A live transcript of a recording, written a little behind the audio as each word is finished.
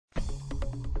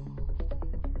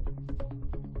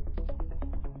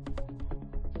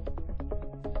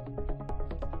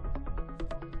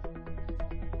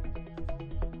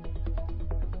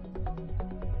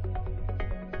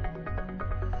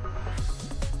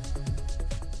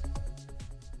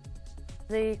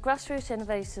The Grassroots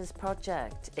Innovators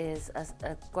project is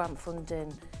a grant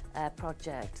funding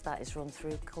project that is run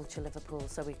through Culture Liverpool,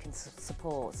 so we can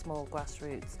support small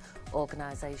grassroots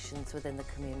organisations within the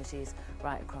communities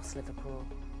right across Liverpool.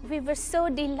 We were so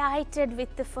delighted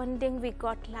with the funding we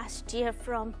got last year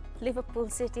from Liverpool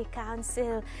City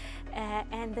Council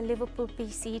and the Liverpool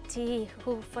PCT,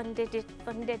 who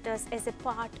funded us as a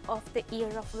part of the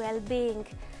Year of Wellbeing.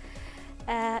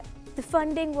 The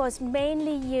funding was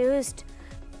mainly used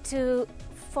to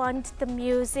fund the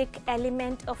music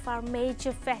element of our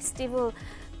major festival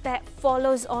that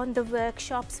follows on the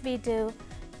workshops we do.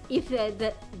 If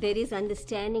there is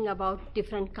understanding about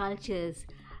different cultures,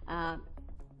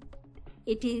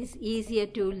 it is easier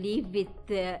to live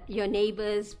with your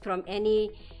neighbors from any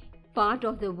part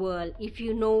of the world if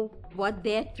you know what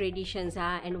their traditions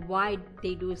are and why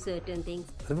they do certain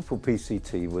things. Liverpool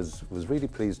PCT was really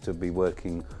pleased to be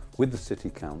working with the City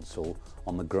Council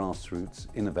on the Grassroots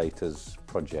Innovators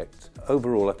project.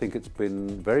 Overall, I think it's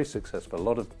been very successful. A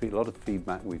lot of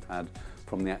feedback we've had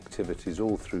from the activities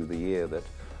all through the year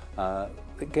that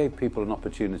it gave people an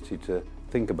opportunity to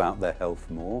think about their health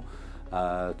more,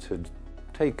 to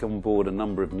take on board a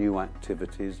number of new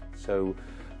activities. So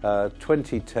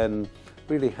 2010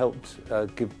 really helped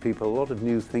give people a lot of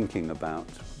new thinking about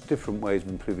different ways of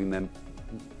improving their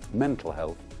mental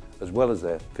health as well as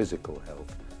their physical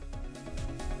health.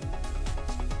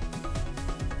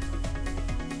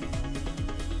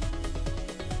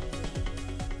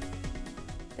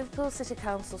 Liverpool City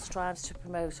Council strives to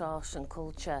promote art and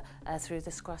culture through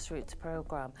this Grassroots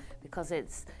programme because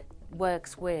it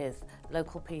works with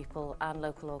local people and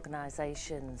local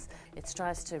organisations. It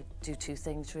strives to do two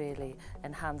things really: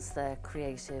 enhance their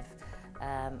creative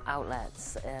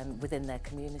outlets within their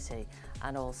community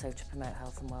and also to promote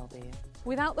health and wellbeing.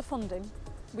 Without the funding,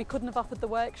 we couldn't have offered the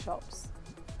workshops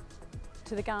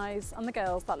to the guys and the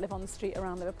girls that live on the street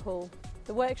around Liverpool.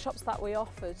 The workshops that we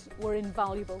offered were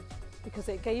invaluable because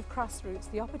it gave Grassroots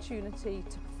the opportunity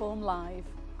to perform live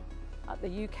at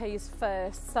the UK's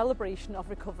first celebration of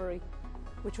recovery,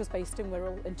 which was based in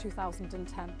Wirral in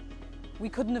 2010. We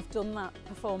couldn't have done that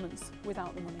performance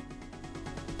without the money.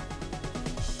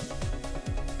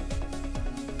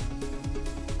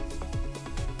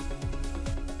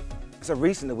 So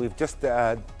recently we've just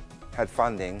had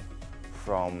funding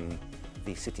from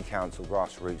the City Council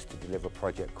Grassroots to deliver a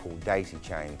project called Daisy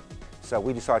Chain. So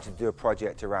we decided to do a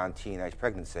project around teenage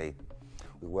pregnancy.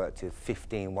 We worked with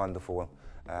 15 wonderful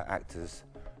actors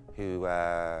who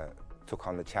took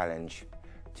on the challenge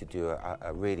to do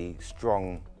a really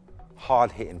strong,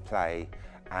 hard-hitting play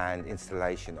and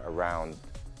installation around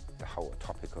the whole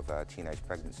topic of teenage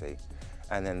pregnancy.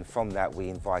 And then from that we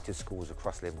invited schools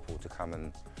across Liverpool to come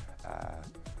and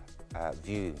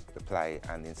view the play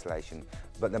and the installation.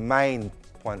 But the main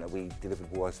point that we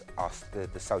delivered was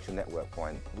the social network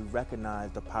point. We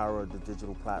recognize the power of the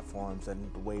digital platforms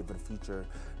and the wave of the future.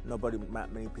 Not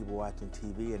many people watching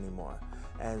TV anymore.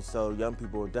 And so young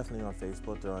people are definitely on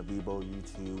Facebook, they're on Bebo,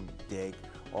 YouTube, Dig,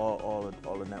 all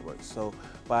the networks. So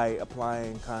by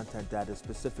applying content that is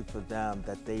specific for them,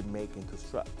 that they make and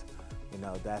construct,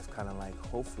 that's kind of like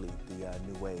hopefully the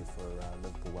new wave for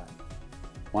Liverpool Web.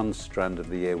 One strand of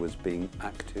the year was being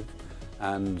active,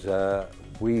 and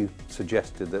we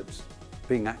suggested that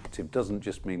being active doesn't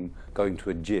just mean going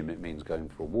to a gym, it means going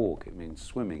for a walk, it means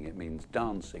swimming, it means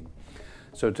dancing.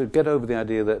 So to get over the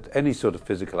idea that any sort of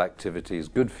physical activity is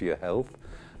good for your health,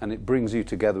 and it brings you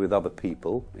together with other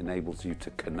people, enables you to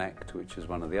connect, which is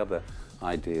one of the other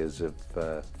ideas of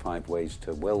 5 Ways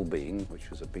to Wellbeing,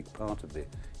 which was a big part of the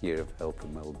Year of Health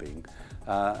and Wellbeing.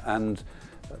 And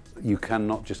you can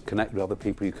not just connect with other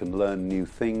people, you can learn new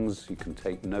things, you can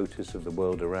take notice of the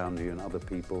world around you and other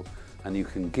people, and you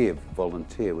can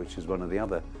volunteer, which is one of the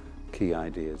other key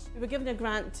ideas. We were given a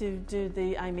grant to do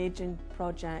the I'm Aging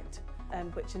project,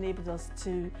 which enabled us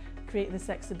to create this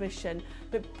exhibition,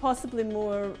 but possibly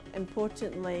more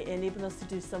importantly enabled us to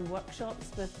do some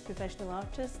workshops with professional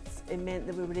artists. It meant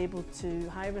that we were able to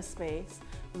hire a space,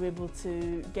 we were able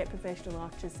to get professional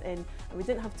artists in, and we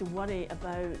didn't have to worry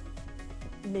about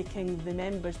making the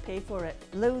members pay for it.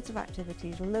 Loads of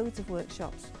activities, loads of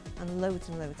workshops and loads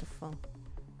of fun.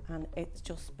 And it's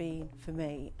just been, for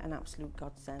me, an absolute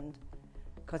godsend,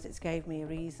 because it's gave me a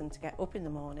reason to get up in the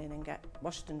morning and get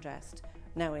washed and dressed,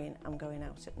 knowing I'm going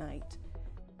out at night.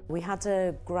 We had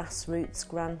a Grassroots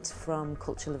grant from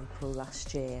Culture Liverpool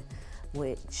last year,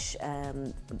 which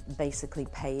basically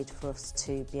paid for us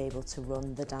to be able to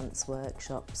run the dance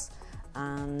workshops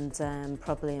and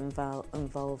probably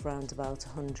involve around about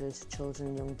 100 children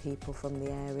and young people from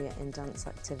the area in dance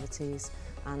activities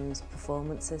and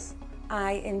performances.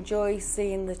 I enjoy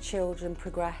seeing the children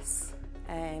progress.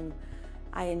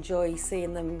 I enjoy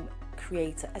seeing them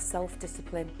create a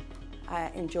self-discipline. I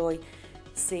enjoy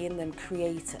seeing them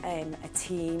create a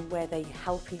team where they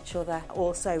help each other.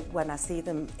 Also, when I see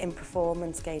them in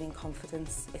performance, gaining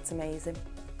confidence, it's amazing.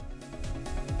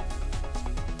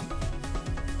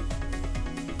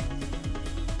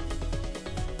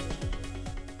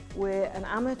 We're an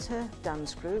amateur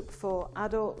dance group for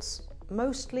adults,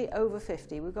 mostly over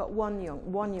 50. We've got one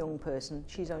young person,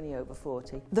 she's only over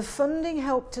 40. The funding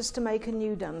helped us to make a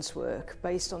new dance work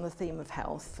based on the theme of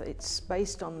health. It's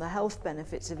based on the health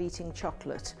benefits of eating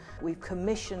chocolate. We've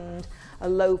commissioned a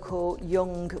local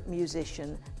young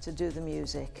musician to do the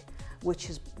music,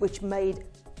 which made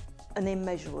an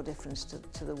immeasurable difference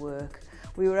to the work.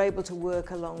 We were able to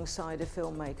work alongside a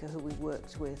filmmaker who we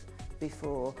worked with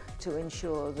before to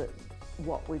ensure that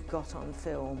what we've got on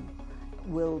film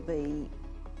will be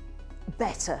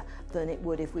better than it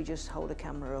would if we just hold a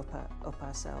camera up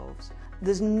ourselves.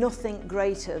 There's nothing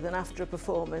greater than after a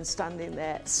performance standing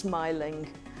there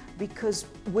smiling, because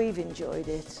we've enjoyed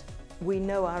it. We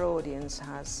know our audience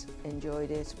has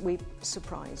enjoyed it. We've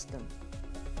surprised them.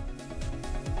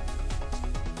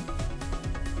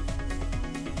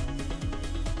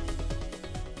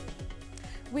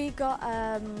 We got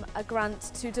a grant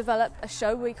to develop a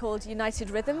show we called United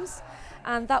Rhythms,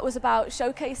 and that was about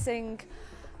showcasing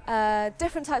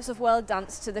different types of world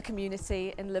dance to the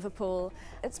community in Liverpool.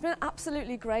 It's been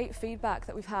absolutely great feedback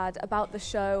that we've had about the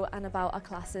show and about our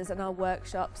classes and our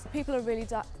workshops. People are really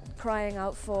crying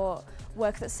out for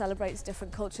work that celebrates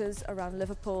different cultures around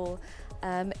Liverpool,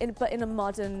 but in a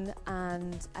modern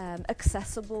and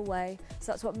accessible way.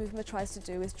 So that's what Movement tries to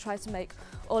do, is try to make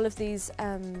all of these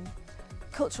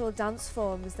cultural dance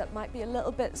forms that might be a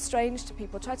little bit strange to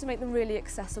people, try to make them really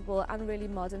accessible and really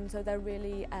modern, so they're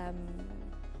really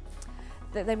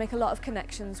they make a lot of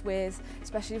connections with,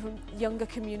 especially from younger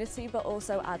community, but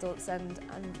also adults and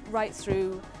right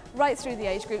through the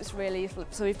age groups really.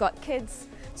 So we've got kids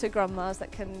to grandmas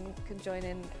that can join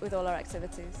in with all our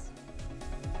activities.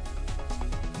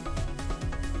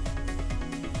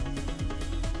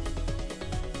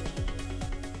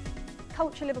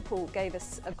 Culture Liverpool gave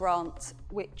us a grant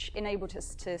which enabled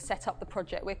us to set up the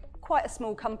project. We're quite a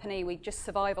small company, we just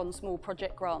survive on small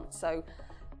project grants, so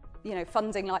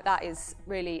funding like that is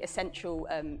really essential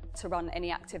to run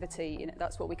any activity.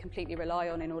 That's what we completely rely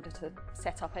on in order to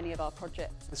set up any of our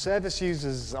projects. The service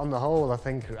users on the whole, I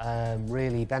think,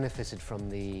 really benefited from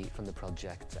the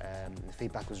project. The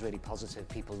feedback was really positive.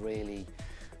 People really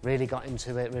got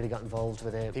into it, really got involved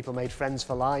with it. People made friends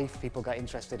for life, people got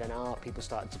interested in art, people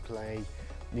started to play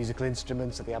musical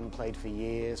instruments that they haven't played for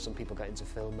years. Some people got into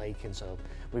filmmaking, so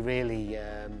we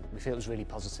feel it was really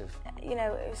positive. It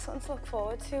was something to look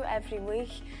forward to every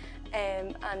week,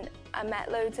 and I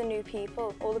met loads of new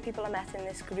people. All the people I met in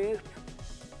this group,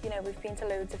 we've been to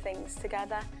loads of things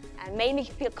together. And made me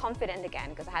feel confident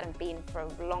again, because I hadn't been for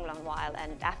a long while,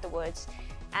 and afterwards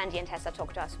Andy and Tessa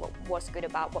talked to us what was good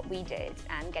about what we did,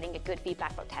 and getting a good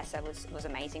feedback from Tessa was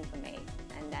amazing for me,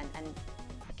 and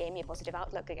gave me a positive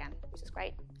outlook again, which is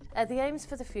great. The aims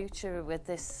for the future with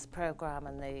this programme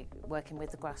and the working with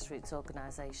the grassroots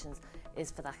organisations is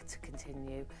for that to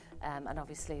continue, and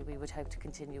obviously we would hope to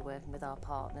continue working with our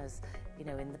partners,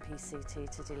 in the PCT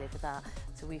to deliver that.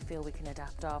 So we feel we can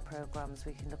adapt our programmes,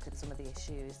 we can look at some of the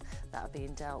issues that are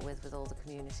being dealt with all the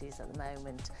communities at the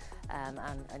moment, and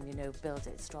build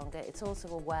it stronger. It's also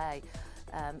a way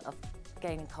of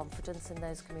gaining confidence in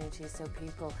those communities, so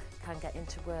people can get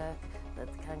into work, that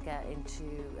they can get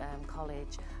into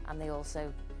college, and they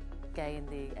also gain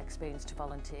the experience to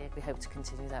volunteer. We hope to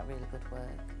continue that really good work.